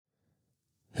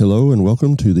Hello and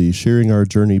welcome to the Sharing Our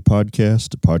Journey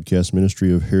podcast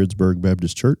ministry of Harrodsburg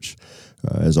Baptist Church.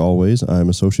 As always, I'm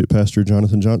Associate Pastor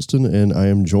Jonathan Johnston, and I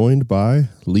am joined by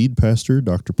Lead Pastor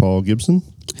Dr. Paul Gibson.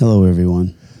 Hello,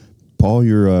 everyone. Paul,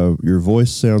 your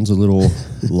voice sounds a little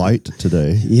light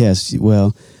today. Yes,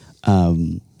 well,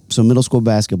 so middle school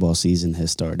basketball season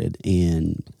has started,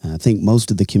 and I think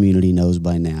most of the community knows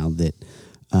by now that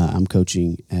I'm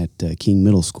coaching at King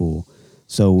Middle School.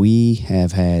 So we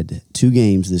have had 2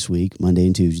 games this week, Monday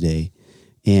and Tuesday.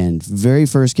 And very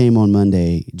first game on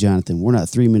Monday, Jonathan, we're not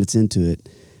 3 minutes into it,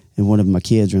 and one of my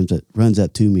kids runs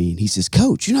up to me, and he says,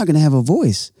 "Coach, you're not going to have a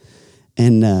voice."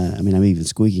 And, I'm even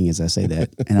squeaking as I say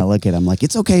that. And I look at him like,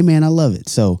 "It's okay, man. I love it."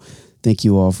 So thank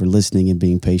you all for listening and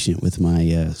being patient with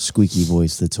my squeaky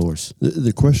voice that's hoarse.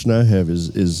 The question I have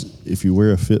is if you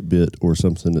wear a Fitbit or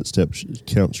something that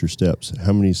counts your steps,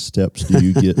 how many steps do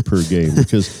you get per game?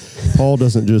 Because Paul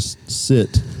doesn't just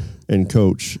sit and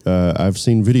coach. I've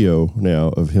seen video now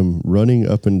of him running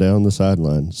up and down the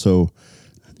sideline. So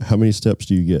how many steps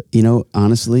do you get? You know,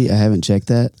 honestly, I haven't checked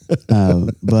that.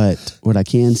 But what I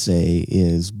can say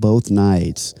is both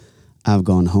nights I've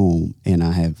gone home and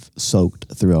I have soaked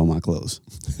through all my clothes.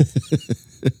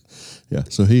 Yeah,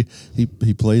 so he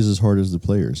plays as hard as the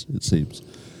players, it seems.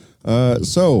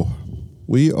 So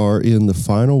we are in the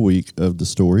final week of the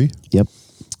story. Yep.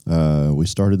 We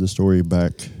started the story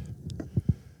back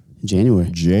January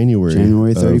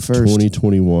 31st,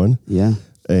 2021. Yeah.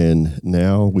 And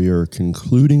now we are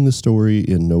concluding the story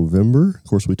in November. Of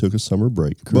course, we took a summer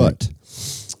break. Correct.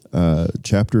 But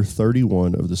chapter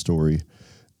 31 of the story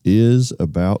is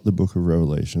about the book of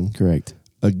Revelation. Correct.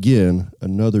 Again,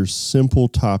 another simple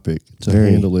topic to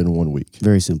handle in 1 week.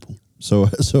 Very simple. So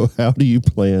how do you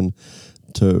plan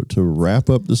to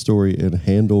wrap up the story and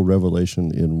handle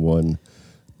Revelation in 1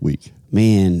 week?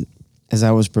 Man, as I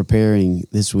was preparing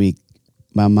this week,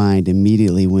 my mind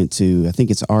immediately went to, I think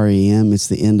it's REM, it's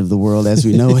the end of the world as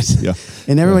we know it. Yeah.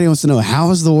 And everybody wants to know, how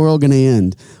is the world going to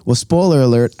end? Well, spoiler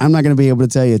alert, I'm not going to be able to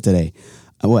tell you today.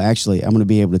 Well, actually, I'm going to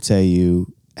be able to tell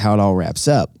you how it all wraps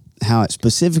up. How it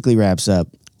specifically wraps up,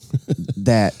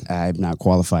 that I'm not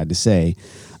qualified to say.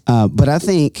 But I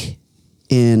think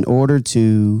in order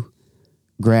to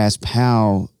grasp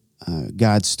how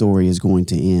God's story is going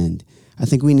to end, I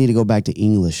think we need to go back to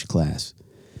English class.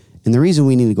 And the reason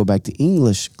we need to go back to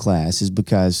English class is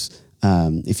because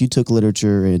if you took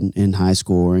literature in high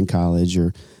school or in college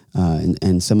or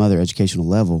and some other educational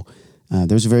level,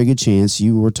 there's a very good chance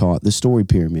you were taught the story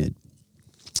pyramid.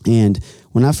 And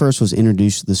when I first was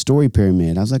introduced to the story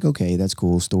pyramid, I was like, okay, that's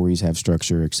cool. Stories have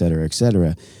structure, et cetera, et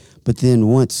cetera. But then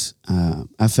once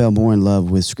I fell more in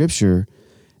love with Scripture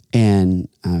and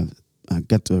I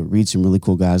got to read some really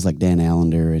cool guys like Dan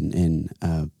Allender and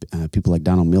people like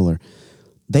Donald Miller,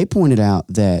 they pointed out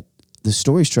that the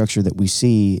story structure that we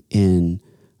see in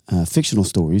fictional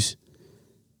stories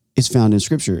is found in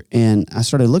Scripture. And I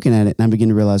started looking at it and I began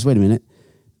to realize, wait a minute,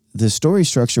 the story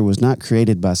structure was not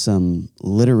created by some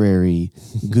literary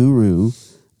guru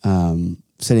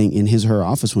sitting in his or her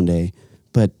office one day,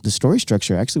 but the story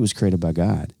structure actually was created by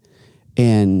God.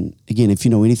 And again, if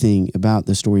you know anything about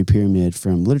the story pyramid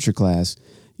from literature class,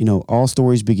 you know, all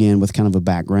stories begin with kind of a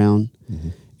background,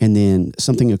 and then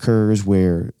something occurs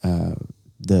where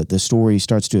the story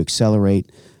starts to accelerate.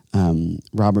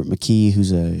 Robert McKee,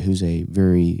 who's a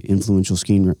very influential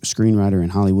screenwriter in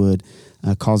Hollywood,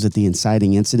 calls it the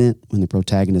inciting incident, when the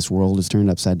protagonist's world is turned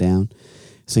upside down.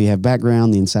 So you have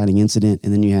background, the inciting incident,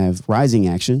 and then you have rising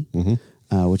action,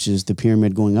 which is the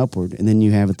pyramid going upward, and then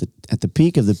you have at the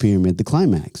peak of the pyramid the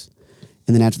climax,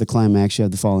 and then after the climax you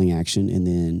have the falling action, and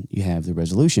then you have the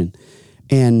resolution.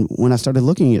 And when I started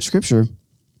looking at Scripture,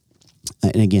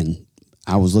 and again,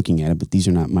 I was looking at it, but these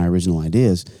are not my original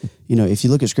ideas. You know, if you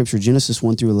look at Scripture, Genesis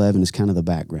 1 through 11 is kind of the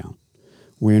background.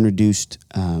 We're introduced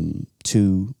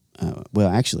to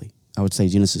actually, I would say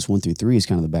Genesis 1 through 3 is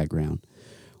kind of the background.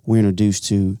 We're introduced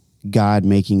to God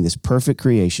making this perfect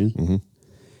creation.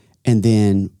 And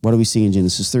then what do we see in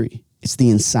Genesis 3? It's the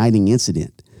inciting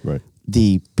incident. Right.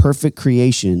 The perfect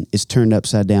creation is turned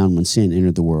upside down when sin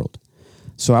entered the world.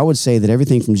 So I would say that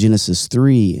everything from Genesis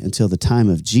 3 until the time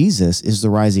of Jesus is the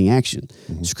rising action.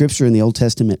 Scripture in the Old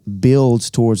Testament builds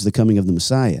towards the coming of the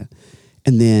Messiah.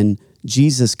 And then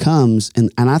Jesus comes,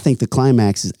 and I think the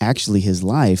climax is actually his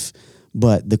life,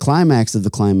 but the climax of the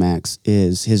climax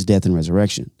is his death and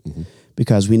resurrection.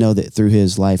 Because we know that through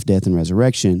his life, death, and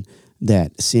resurrection,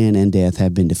 that sin and death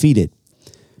have been defeated.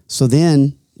 So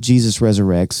then Jesus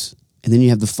resurrects, and then you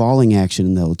have the falling action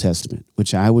in the Old Testament,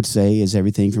 which I would say is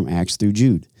everything from Acts through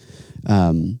Jude.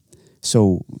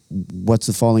 So what's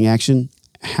the falling action?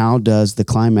 how does the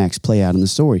climax play out in the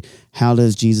story? How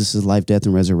does Jesus' life, death,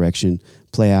 and resurrection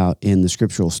play out in the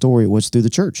scriptural story? What's through the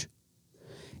church?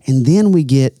 And then we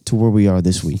get to where we are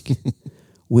this week,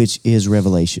 which is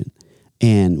Revelation.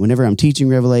 And whenever I'm teaching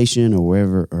Revelation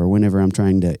or whenever I'm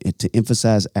trying to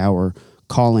emphasize our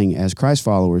calling as Christ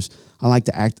followers, I like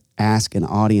to ask an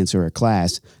audience or a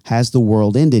class, has the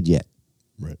world ended yet?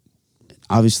 Right.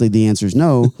 Obviously, the answer is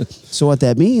no. So what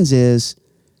that means is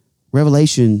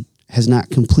Revelation has not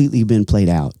completely been played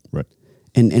out. Right.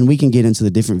 And we can get into the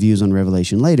different views on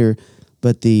Revelation later,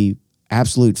 but the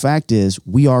absolute fact is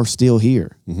we are still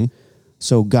here. Mm-hmm.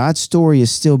 So God's story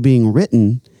is still being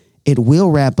written. It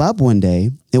will wrap up one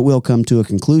day. It will come to a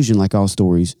conclusion like all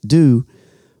stories do,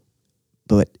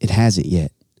 but it hasn't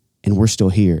yet. And we're still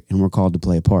here, and we're called to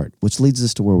play a part, which leads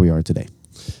us to where we are today.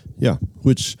 Yeah,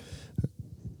 which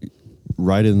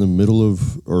right in the middle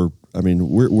of,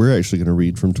 we're actually going to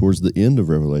read from towards the end of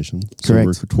Revelation.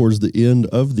 Correct. So we're towards the end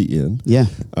of the end. Yeah.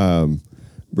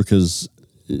 Because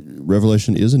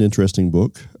Revelation is an interesting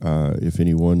book. If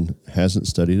anyone hasn't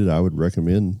studied it, I would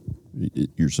recommend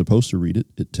you're supposed to read it.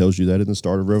 It tells you that in the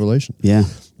start of Revelation. Yeah.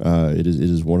 It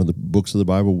is one of the books of the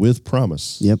Bible with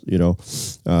promise. Yep.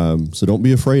 So don't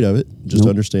be afraid of it. Just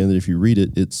understand that if you read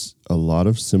it, it's a lot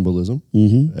of symbolism,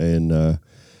 and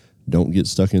don't get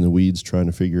stuck in the weeds trying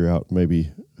to figure out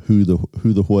maybe who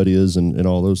the what is and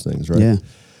all those things. Right. Yeah.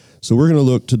 So we're going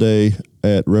to look today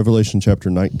at Revelation chapter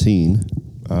 19.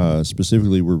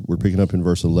 Specifically, we're picking up in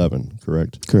verse 11.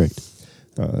 Correct. Correct.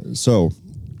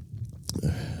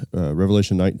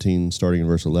 Revelation 19, starting in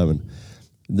verse 11.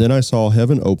 Then I saw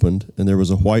heaven opened, and there was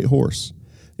a white horse.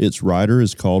 Its rider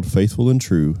is called Faithful and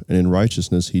True, and in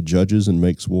righteousness he judges and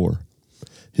makes war.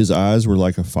 His eyes were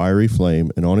like a fiery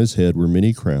flame, and on his head were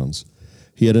many crowns.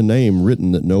 He had a name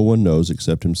written that no one knows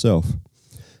except himself.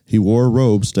 He wore a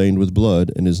robe stained with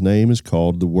blood, and his name is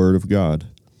called the Word of God.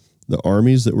 The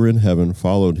armies that were in heaven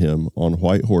followed him on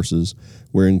white horses,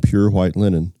 wearing pure white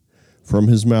linen. From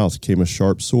his mouth came a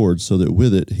sharp sword, so that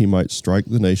with it he might strike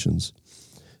the nations.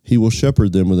 He will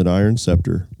shepherd them with an iron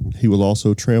scepter. He will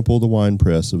also trample the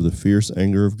winepress of the fierce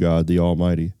anger of God the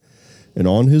Almighty. And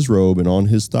on his robe and on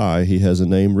his thigh he has a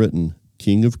name written,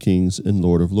 King of Kings and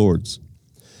Lord of Lords.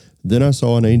 Then I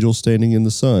saw an angel standing in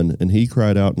the sun, and he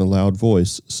cried out in a loud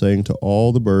voice, saying to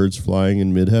all the birds flying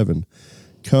in mid-heaven,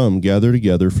 Come, gather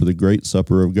together for the great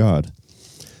supper of God,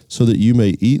 so that you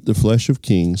may eat the flesh of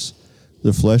kings,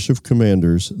 the flesh of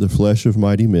commanders, the flesh of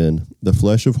mighty men, the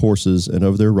flesh of horses and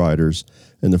of their riders,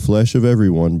 and the flesh of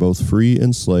everyone, both free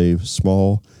and slave,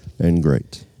 small and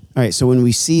great. All right, so when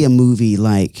we see a movie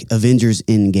like Avengers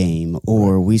Endgame,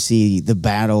 or we see the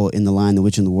battle in The Lion, the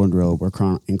Witch, and the Wardrobe, or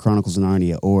in Chronicles of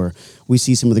Narnia, or we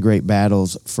see some of the great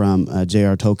battles from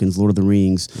J.R. Tolkien's Lord of the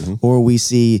Rings, or we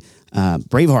see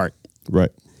Braveheart.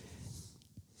 Right.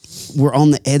 We're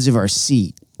on the edge of our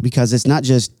seat because it's not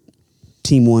just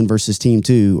Team 1 versus Team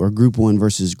 2 or Group 1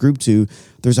 versus Group 2.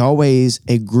 There's always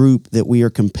a group that we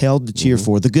are compelled to cheer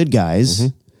for, the good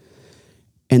guys,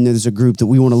 and there's a group that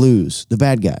we want to lose, the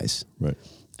bad guys. Right.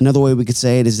 Another way we could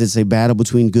say it is it's a battle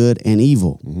between good and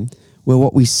evil. Well,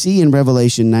 what we see in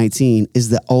Revelation 19 is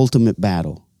the ultimate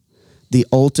battle, the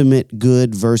ultimate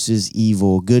good versus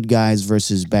evil, good guys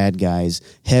versus bad guys,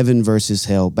 heaven versus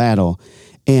hell battle.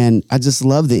 And I just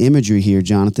love the imagery here,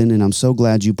 Jonathan, and I'm so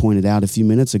glad you pointed out a few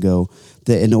minutes ago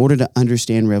that in order to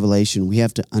understand Revelation, we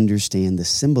have to understand the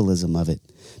symbolism of it.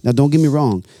 Now, don't get me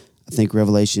wrong. I think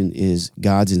Revelation is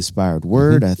God's inspired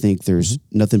word. I think there's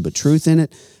nothing but truth in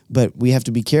it, but we have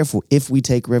to be careful. If we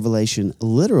take Revelation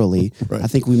literally, I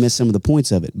think we miss some of the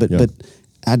points of it. But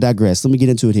I digress. Let me get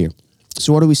into it here.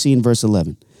 So what do we see in verse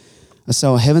 11? I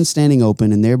saw heaven standing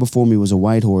open, and there before me was a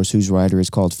white horse whose rider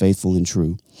is called Faithful and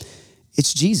True.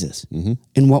 It's Jesus.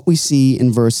 And what we see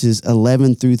in verses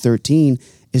 11 through 13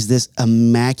 is this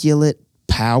immaculate,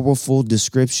 powerful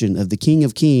description of the King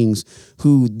of Kings,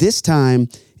 who this time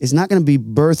is not going to be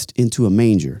birthed into a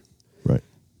manger. Right.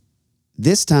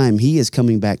 This time he is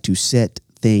coming back to set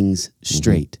things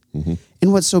straight. And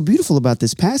what's so beautiful about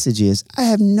this passage is I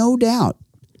have no doubt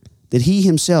that he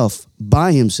himself,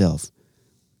 by himself,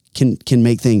 can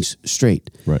make things straight.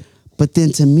 Right. But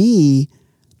then to me,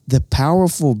 the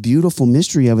powerful, beautiful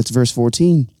mystery of it's verse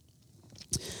 14.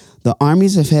 The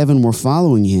armies of heaven were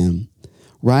following him,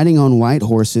 riding on white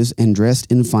horses and dressed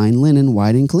in fine linen,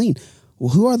 white and clean.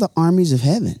 Well, who are the armies of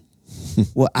heaven?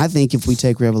 Well, I think if we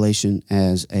take Revelation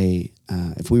as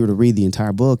if we were to read the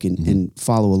entire book and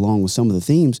follow along with some of the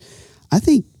themes, I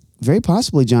think very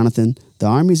possibly, Jonathan, the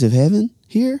armies of heaven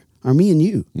here are me and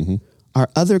you, are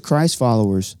other Christ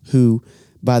followers who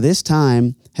by this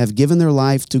time have given their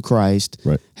life to Christ,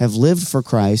 Right. have lived for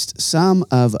Christ. Some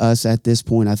of us at this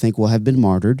point, I think, will have been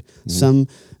martyred. Some,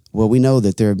 well, we know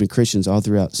that there have been Christians all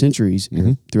throughout centuries,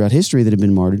 or throughout history that have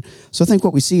been martyred. So I think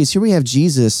what we see is here we have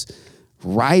Jesus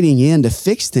riding in to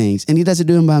fix things, and he doesn't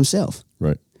do them by himself.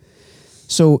 Right.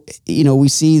 So, we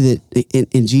see that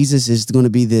in Jesus is going to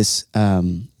be this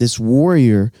this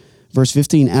warrior. Verse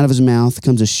 15, out of his mouth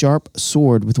comes a sharp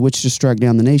sword with which to strike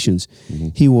down the nations.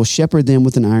 He will shepherd them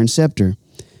with an iron scepter.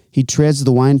 He treads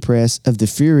the winepress of the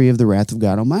fury of the wrath of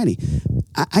God Almighty.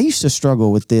 I used to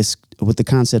struggle with the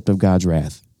concept of God's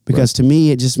wrath, because to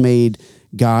me it just made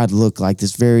God look like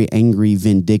this very angry,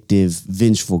 vindictive,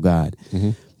 vengeful God.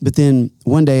 But then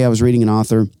one day I was reading an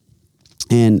author,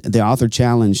 and the author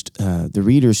challenged the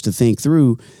readers to think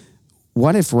through,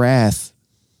 what if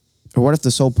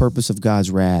the sole purpose of God's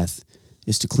wrath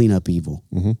is to clean up evil?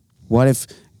 What if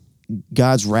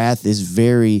God's wrath is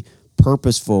very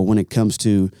purposeful when it comes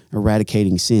to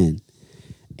eradicating sin?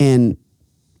 And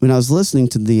when I was listening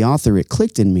to the author, it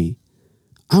clicked in me.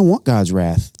 I want God's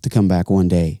wrath to come back one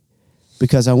day,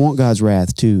 because I want God's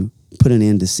wrath to put an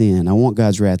end to sin. I want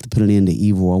God's wrath to put an end to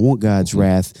evil. I want God's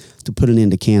wrath to put an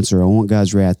end to cancer. I want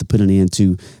God's wrath to put an end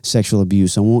to sexual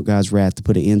abuse. I want God's wrath to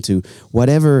put an end to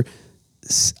whatever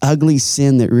ugly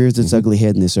sin that rears its ugly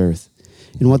head in this earth.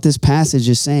 And what this passage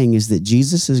is saying is that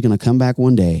Jesus is going to come back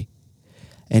one day,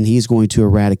 and he is going to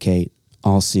eradicate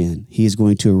all sin. He is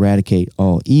going to eradicate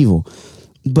all evil.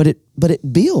 But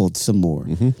it builds some more.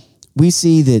 We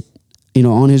see that,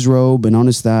 on his robe and on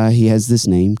his thigh, he has this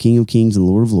name, King of Kings and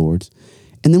Lord of Lords.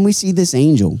 And then we see this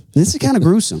angel. This is kind of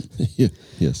gruesome.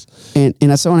 Yes. And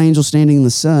I saw an angel standing in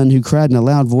the sun who cried in a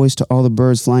loud voice to all the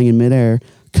birds flying in midair,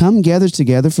 "Come gather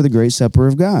together for the great supper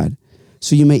of God.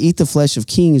 So you may eat the flesh of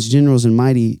kings, generals, and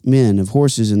mighty men, of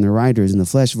horses and their riders, and the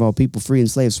flesh of all people, free and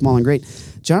slave, small and great."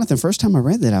 Jonathan, first time I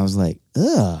read that, I was like,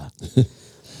 ugh.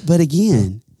 But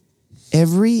again,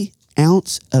 every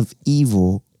ounce of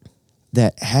evil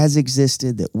that has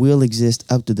existed, that will exist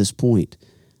up to this point,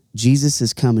 Jesus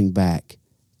is coming back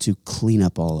to clean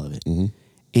up all of it.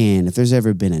 And if there's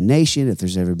ever been a nation, if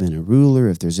there's ever been a ruler,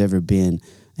 if there's ever been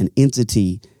an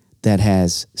entity that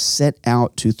has set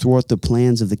out to thwart the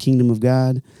plans of the kingdom of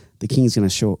God, the king's going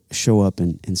to show up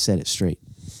and set it straight.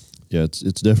 Yeah,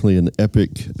 it's definitely an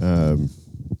epic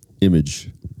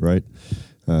image, right?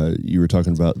 You were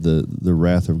talking about the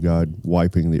wrath of God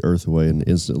wiping the earth away, and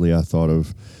instantly I thought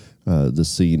of the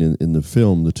scene in the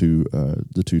film, the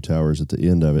two towers at the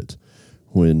end of it,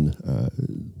 when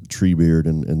Treebeard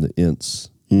and the Ents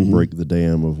break the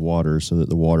dam of water so that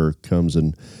the water comes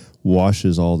and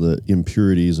washes all the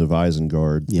impurities of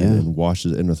Isengard, and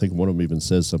washes. And I think one of them even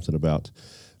says something about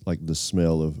like the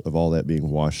smell of all that being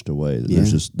washed away.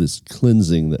 There's just this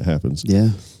cleansing that happens.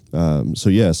 So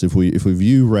yes, if we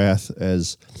view wrath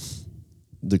as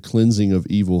the cleansing of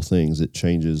evil things, it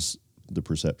changes the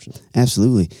perception.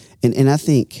 Absolutely. And I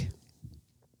think,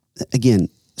 again,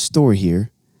 story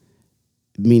here,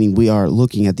 meaning we are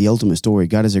looking at the ultimate story.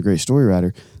 God is a great story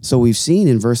writer. So we've seen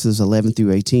in verses 11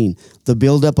 through 18, the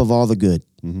buildup of all the good.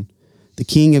 The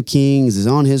King of Kings is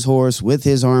on his horse with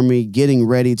his army, getting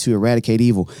ready to eradicate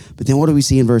evil. But then what do we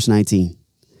see in verse 19?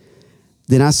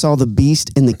 Then I saw the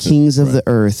beast and the kings of the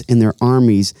earth and their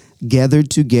armies gathered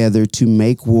together to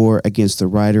make war against the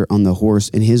rider on the horse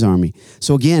and his army.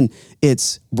 So again,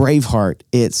 it's Braveheart.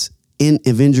 It's in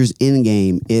Avengers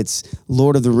Endgame. It's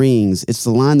Lord of the Rings. It's The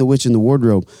Lion, the Witch, and the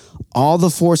Wardrobe. All the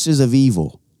forces of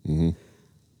evil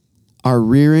are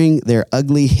rearing their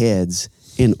ugly heads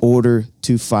in order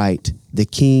to fight the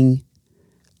king,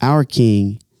 our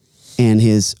king, and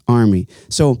his army.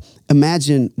 So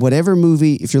imagine whatever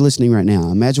movie, if you're listening right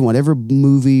now, imagine whatever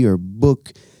movie or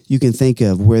book you can think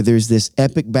of where there's this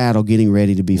epic battle getting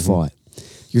ready to be fought.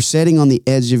 You're sitting on the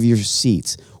edge of your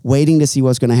seats, waiting to see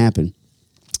what's going to happen.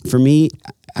 For me,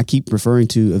 I keep referring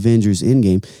to Avengers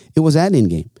Endgame. It was at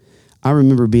Endgame. I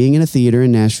remember being in a theater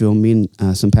in Nashville. Me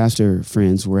and some pastor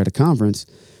friends were at a conference.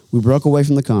 We broke away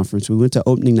from the conference. We went to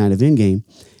opening night of Endgame.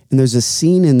 And there's a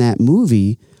scene in that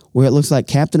movie where it looks like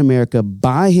Captain America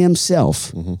by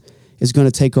himself is going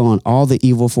to take on all the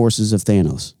evil forces of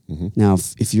Thanos. Now,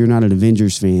 if you're not an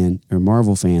Avengers fan or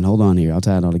Marvel fan, hold on here. I'll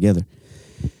tie it all together.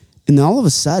 And then all of a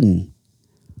sudden,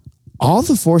 all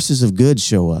the forces of good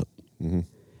show up. And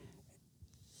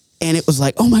it was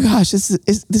like, oh my gosh, this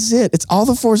is it. It's all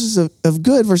the forces of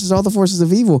good versus all the forces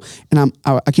of evil. And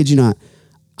I kid you not,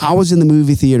 I was in the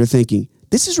movie theater thinking,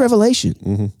 this is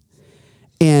Revelation.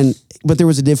 But there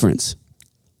was a difference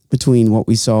between what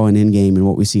we saw in Endgame and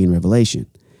what we see in Revelation.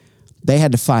 They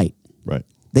had to fight. Right.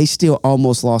 They still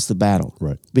almost lost the battle.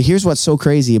 Right. But here's what's so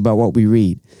crazy about what we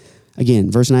read. Again,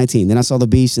 verse 19. Then I saw the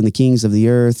beasts and the kings of the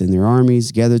earth and their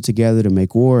armies gathered together to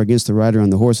make war against the rider on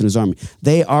the horse and his army.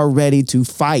 They are ready to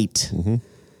fight. Mm-hmm.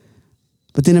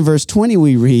 But then in verse 20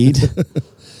 we read,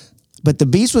 but the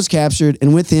beast was captured,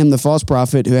 and with him the false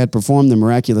prophet who had performed the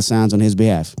miraculous signs on his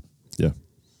behalf. Yeah.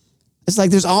 It's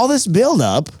like there's all this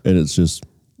buildup. And it's just...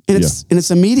 And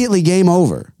it's immediately game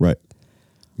over. Right.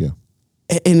 Yeah.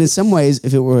 And in some ways,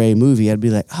 if it were a movie, I'd be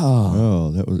like,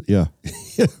 oh, that was, yeah.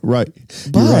 Right.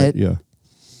 But you're right. Yeah.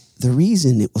 The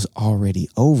reason it was already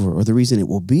over, or the reason it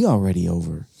will be already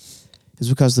over, is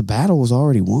because the battle was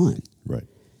already won. Right.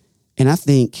 And I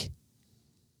think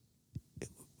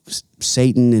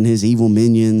Satan and his evil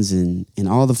minions and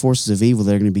all the forces of evil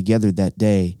that are going to be gathered that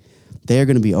day, they're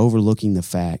going to be overlooking the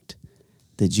fact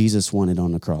that Jesus won it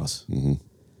on the cross. Mm-hmm.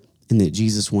 And that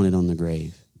Jesus won it on the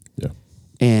grave. Yeah.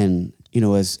 And,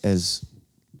 as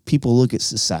people look at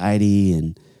society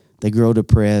and they grow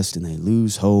depressed and they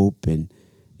lose hope, and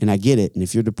I get it. And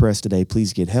if you're depressed today,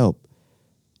 please get help.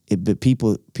 But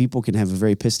people can have a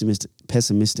very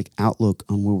pessimistic outlook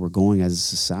on where we're going as a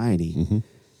society. Mm-hmm.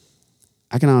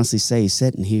 I can honestly say,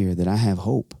 sitting here, that I have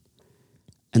hope.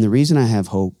 And the reason I have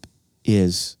hope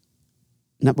is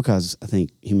not because I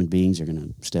think human beings are going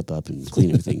to step up and clean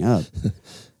everything up,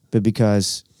 but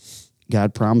because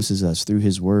God promises us through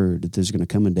his word that there's going to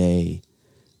come a day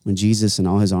when Jesus and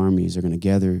all his armies are going to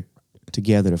gather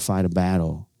together to fight a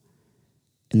battle,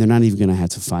 and they're not even going to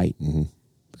have to fight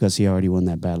because he already won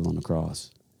that battle on the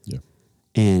cross. Yeah.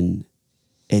 And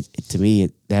to me,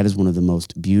 that is one of the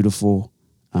most beautiful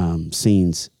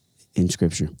scenes in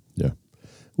Scripture. Yeah.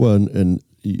 Well, and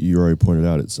you already pointed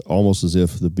out, it's almost as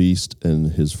if the beast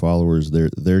and his followers,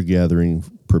 they're gathering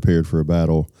prepared for a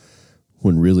battle,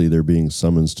 when really they're being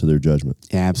summoned to their judgment.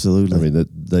 Yeah, absolutely. I mean,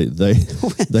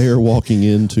 that they are walking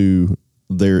into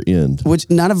their end. Which,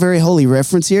 not a very holy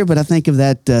reference here, but I think of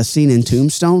that scene in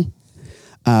Tombstone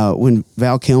when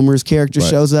Val Kilmer's character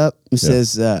shows up and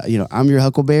says, I'm your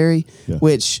Huckleberry,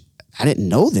 which I didn't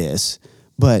know this,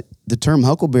 but the term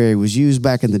Huckleberry was used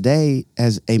back in the day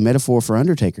as a metaphor for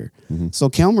Undertaker. Mm-hmm.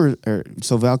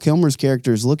 So Val Kilmer's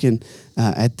character is looking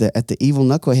at the evil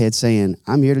knucklehead saying,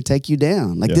 I'm here to take you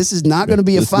down. Like, this is not going to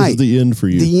be a fight. This is the end for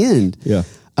you. The end. Yeah.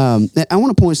 I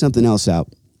want to point something else out.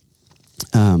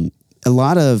 A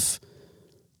lot of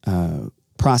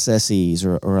processes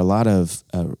or a lot of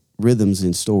rhythms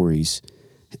in stories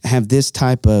have this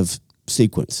type of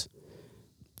sequence.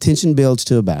 Tension builds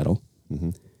to a battle. Mm-hmm.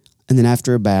 And then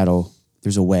after a battle,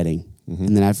 there's a wedding. Mm-hmm.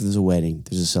 And then after there's a wedding,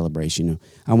 there's a celebration.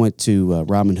 I went to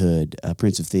Robin Hood,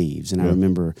 Prince of Thieves, and I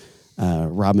remember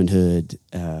Robin Hood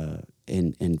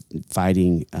and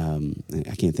fighting.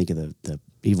 I can't think of the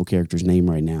evil character's name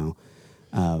right now.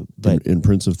 But in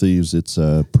Prince of Thieves, it's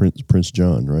Prince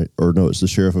John, right? Or no, it's the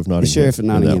Sheriff of Nottingham. The Sheriff of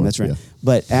Nottingham, that's right. Yeah.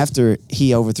 But after he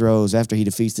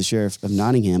defeats the Sheriff of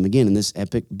Nottingham, again, in this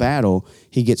epic battle,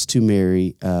 he gets to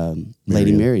marry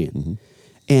Lady Marian. Mm-hmm.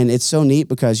 And it's so neat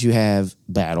because you have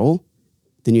battle,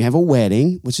 then you have a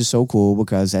wedding, which is so cool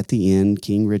because at the end,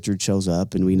 King Richard shows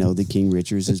up, and we know that King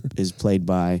Richard is played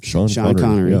by Sean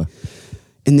Connery. Yeah.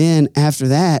 And then after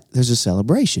that, there's a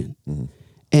celebration. Mm-hmm.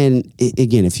 And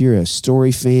again, if you're a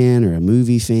story fan or a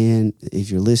movie fan, if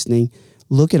you're listening,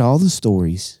 look at all the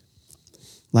stories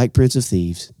like Prince of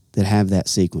Thieves that have that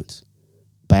sequence.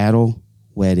 Battle,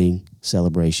 wedding,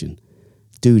 celebration.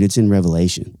 Dude, it's in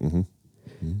Revelation. Mm-hmm.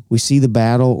 Mm-hmm. We see the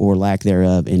battle or lack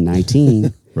thereof in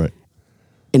 19. Right.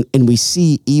 And we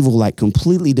see evil like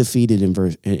completely defeated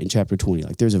in chapter 20.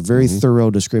 Like there's a very thorough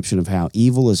description of how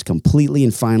evil is completely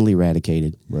and finally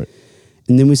eradicated. Right.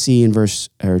 And then we see in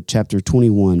chapter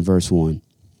 21, verse 1.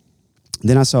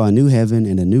 Then I saw a new heaven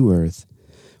and a new earth,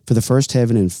 for the first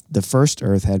heaven and the first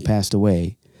earth had passed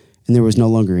away, and there was no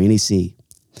longer any sea.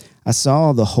 I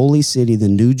saw the holy city, the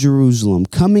new Jerusalem,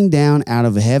 coming down out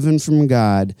of heaven from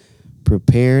God,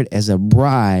 prepared as a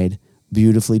bride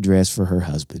beautifully dressed for her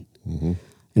husband. Mm-hmm.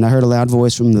 And I heard a loud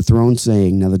voice from the throne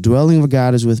saying, now the dwelling of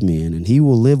God is with men, and he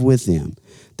will live with them.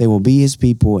 They will be his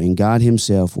people, and God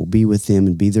himself will be with them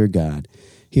and be their God.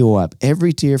 He will wipe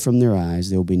every tear from their eyes.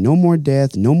 There will be no more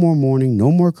death, no more mourning,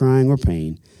 no more crying or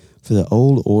pain, for the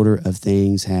old order of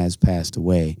things has passed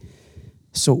away.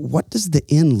 So what does the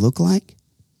end look like?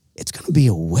 It's going to be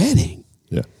a wedding.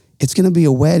 Yeah. It's going to be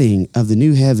a wedding of the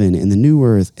new heaven and the new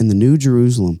earth and the new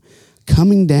Jerusalem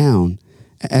coming down,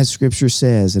 as Scripture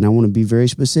says, and I want to be very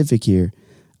specific here,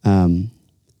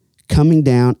 coming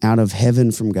down out of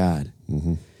heaven from God.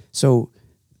 Mm-hmm. So,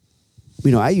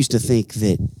 I used to think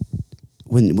that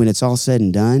when it's all said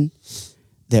and done,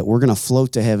 that we're going to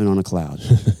float to heaven on a cloud.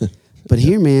 But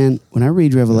here, man, when I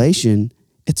read Revelation,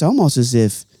 it's almost as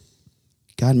if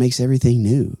God makes everything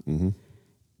new, Mm-hmm.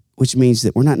 which means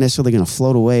that we're not necessarily going to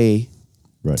float away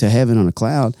Right. to heaven on a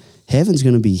cloud. Heaven's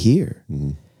going to be here.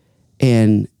 Mm-hmm.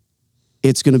 And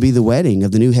it's going to be the wedding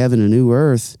of the new heaven and new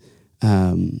earth.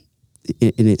 And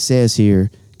it says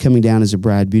here, coming down as a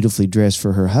bride beautifully dressed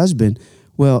for her husband.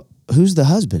 Well, who's the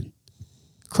husband?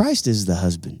 Christ is the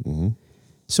husband. Mm-hmm.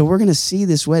 So we're going to see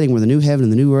this wedding where the new heaven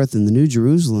and the new earth and the new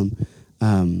Jerusalem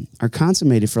are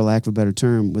consummated, for lack of a better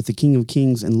term, with the King of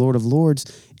Kings and Lord of Lords.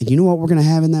 And you know what we're going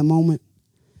to have in that moment?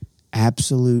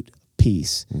 Absolute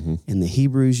peace. Mm-hmm. And the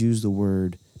Hebrews use the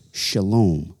word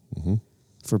shalom Mm-hmm.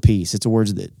 for peace. It's a word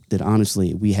that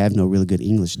honestly we have no really good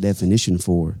English definition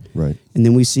for. Right. And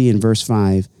then we see in verse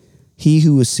 5, he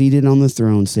who was seated on the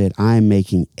throne said, I am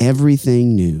making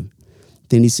everything new.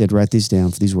 Then he said, write these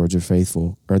down, for these words are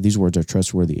faithful, or these words are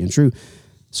trustworthy and true.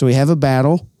 So we have a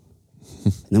battle,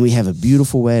 and then we have a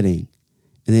beautiful wedding,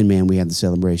 and then, man, we have the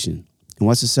celebration. And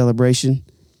what's the celebration?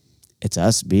 It's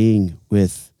us being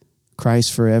with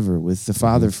Christ forever, with the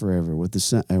Father forever, with the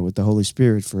Son, with the Holy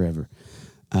Spirit forever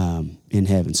in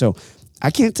heaven. So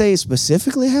I can't tell you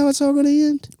specifically how it's all going to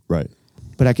end, Right.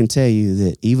 but I can tell you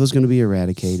that evil's going to be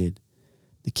eradicated.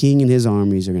 The king and his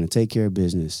armies are going to take care of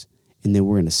business, and then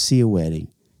we're going to see a wedding.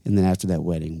 And then after that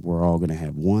wedding, we're all going to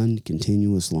have one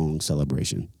continuous long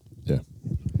celebration. Yeah.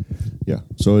 Yeah.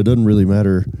 So it doesn't really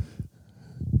matter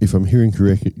if I'm hearing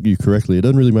you correctly. It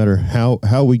doesn't really matter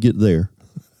how we get there,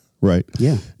 right?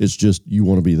 Yeah. It's just you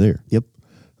want to be there. Yep.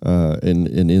 And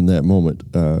in that moment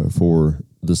for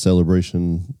the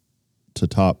celebration to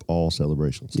top all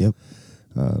celebrations. Yep.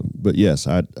 But yes,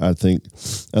 I think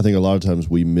a lot of times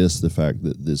we miss the fact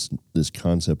that this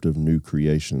concept of new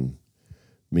creation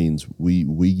means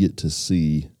we get to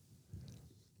see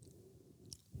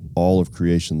all of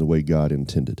creation the way God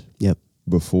intended. Yep.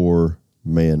 Before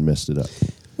man messed it up.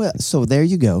 Well, so there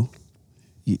you go.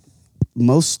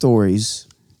 Most stories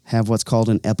have what's called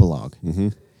an epilogue. Mm-hmm.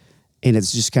 And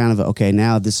it's just kind of, okay,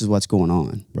 now this is what's going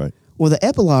on. Right. Well, the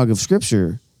epilogue of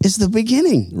Scripture is the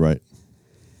beginning. Right.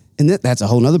 And that's a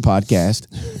whole nother podcast.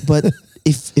 But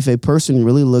if a person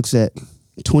really looks at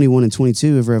 21 and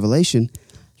 22 of Revelation,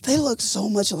 they look so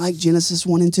much like Genesis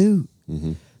 1 and 2.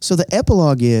 Mm-hmm. So the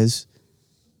epilogue is,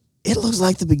 it looks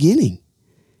like the beginning.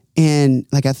 And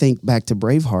like I think back to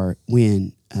Braveheart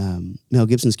when Mel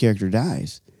Gibson's character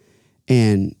dies.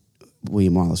 And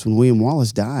when William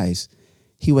Wallace dies,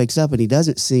 he wakes up and he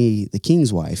doesn't see the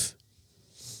king's wife.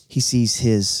 He sees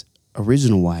his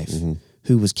original wife, Mm-hmm.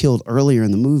 who was killed earlier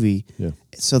in the movie. Yeah.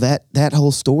 So that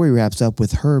whole story wraps up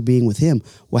with her being with him.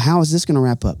 Well, how is this going to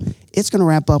wrap up? It's going to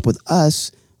wrap up with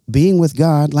us being with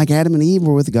God like Adam and Eve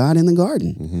were with God in the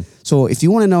garden. Mm-hmm. So if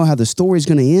you want to know how the story's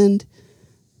going to end,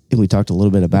 and we talked a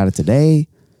little bit about it today,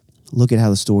 look at how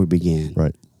the story began.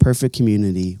 Right. Perfect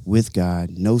community with God,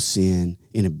 no sin,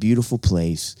 in a beautiful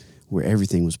place where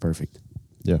everything was perfect.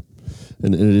 Yeah.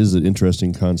 And it is an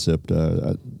interesting concept.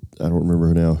 I don't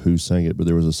remember now who sang it, but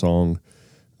there was a song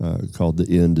called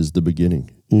 "The End is the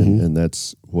Beginning," and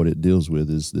that's what it deals with,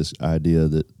 is this idea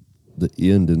that the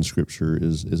end in Scripture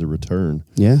is a return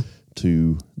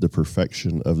to the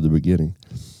perfection of the beginning.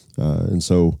 And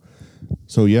so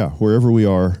yeah, wherever we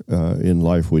are in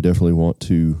life, we definitely want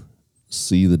to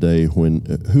see the day when,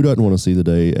 who doesn't want to see the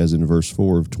day, as in verse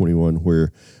 4 of 21,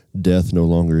 where death no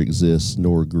longer exists,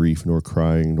 nor grief, nor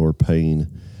crying, nor pain.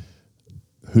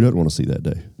 Who doesn't want to see that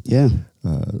day? Yeah.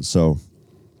 So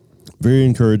very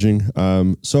encouraging.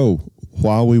 So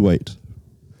while we wait,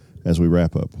 as we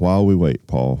wrap up, while we wait,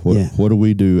 Paul, what do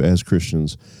we do as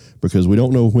Christians? Because we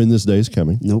don't know when this day is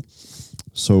coming. Nope.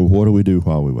 So what do we do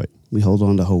while we wait? We hold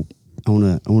on to hope. I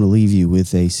want to leave you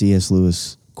with a C.S.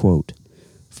 Lewis quote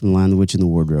from The Lion, the Witch, and the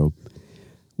Wardrobe.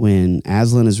 When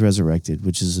Aslan is resurrected,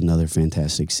 which is another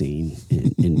fantastic scene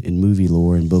in movie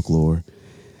lore and book lore,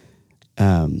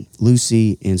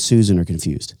 Lucy and Susan are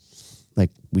confused. Like,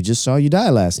 we just saw you die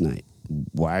last night.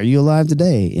 Why are you alive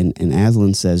today? And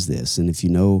Aslan says this. And if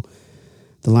you know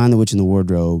The Lion, the Witch, and the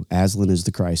Wardrobe, Aslan is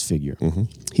the Christ figure. Mm-hmm.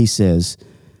 He says,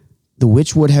 the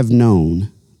witch would have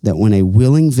known that when a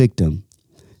willing victim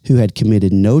who had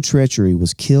committed no treachery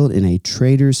was killed in a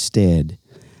traitor's stead,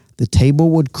 the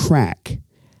table would crack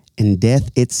and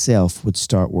death itself would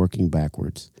start working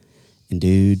backwards. And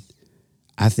dude,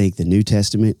 I think the New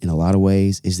Testament in a lot of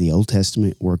ways is the Old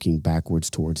Testament working backwards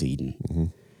towards Eden. Mm-hmm.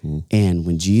 Mm-hmm. And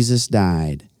when Jesus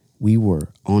died, we were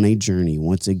on a journey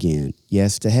once again,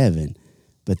 yes, to heaven,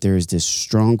 but there is this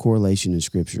strong correlation in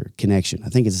Scripture, connection. I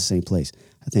think it's the same place.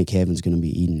 I think heaven's going to be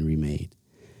Eden remade.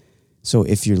 So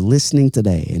if you're listening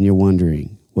today and you're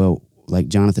wondering, well, like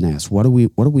Jonathan asked, what do we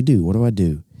do? What do I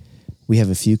do? We have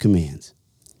a few commands.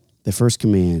 The first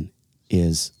command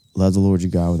is Love the Lord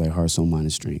your God with thy heart, soul, mind,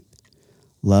 and strength.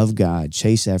 Love God,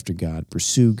 chase after God,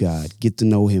 pursue God, get to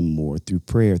know him more through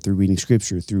prayer, through reading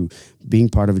scripture, through being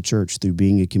part of a church, through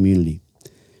being a community.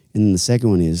 And then the second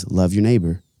one is love your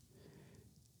neighbor.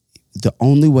 The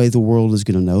only way the world is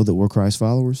going to know that we're Christ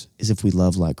followers is if we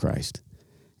love like Christ.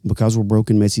 Because we're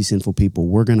broken, messy, sinful people,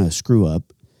 we're going to screw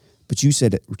up. But you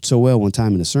said it so well one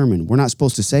time in a sermon, we're not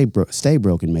supposed to stay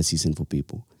broken, messy, sinful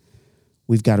people.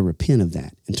 We've got to repent of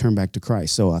that and turn back to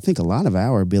Christ. So I think a lot of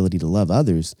our ability to love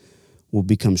others will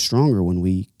become stronger when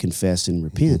we confess and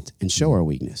repent and show our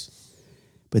weakness.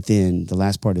 But then the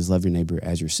last part is love your neighbor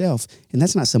as yourself. And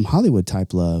that's not some Hollywood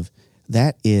type love.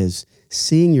 That is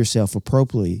seeing yourself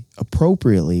appropriately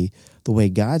the way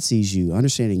God sees you,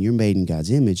 understanding you're made in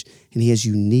God's image. And he has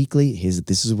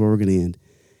this is where we're going to end.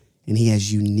 And he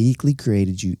has uniquely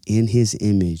created you in his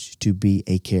image to be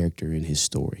a character in his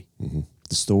story. Mm-hmm.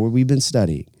 The story we've been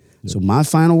studying. Yep. So my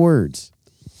final words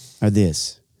are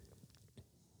this.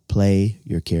 Play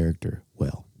your character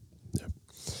well. Yeah.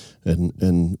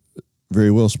 And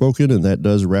very well spoken, and that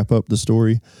does wrap up the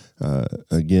story.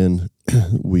 Again,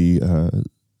 we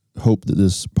hope that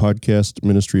this podcast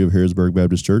ministry of Harrisburg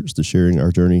Baptist Church, the Sharing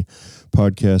Our Journey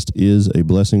podcast, is a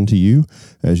blessing to you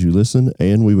as you listen,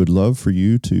 and we would love for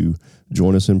you to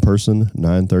join us in person,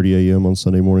 9:30 a.m. on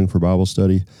Sunday morning for Bible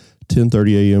study,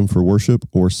 10:30 a.m. for worship,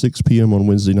 or 6 p.m. on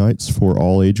Wednesday nights for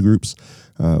all age groups.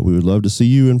 We would love to see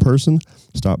you in person.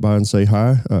 Stop by and say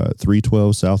hi,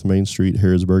 312 South Main Street,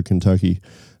 Harrisburg, Kentucky.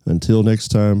 Until next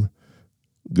time,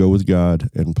 go with God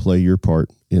and play your part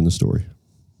in the story.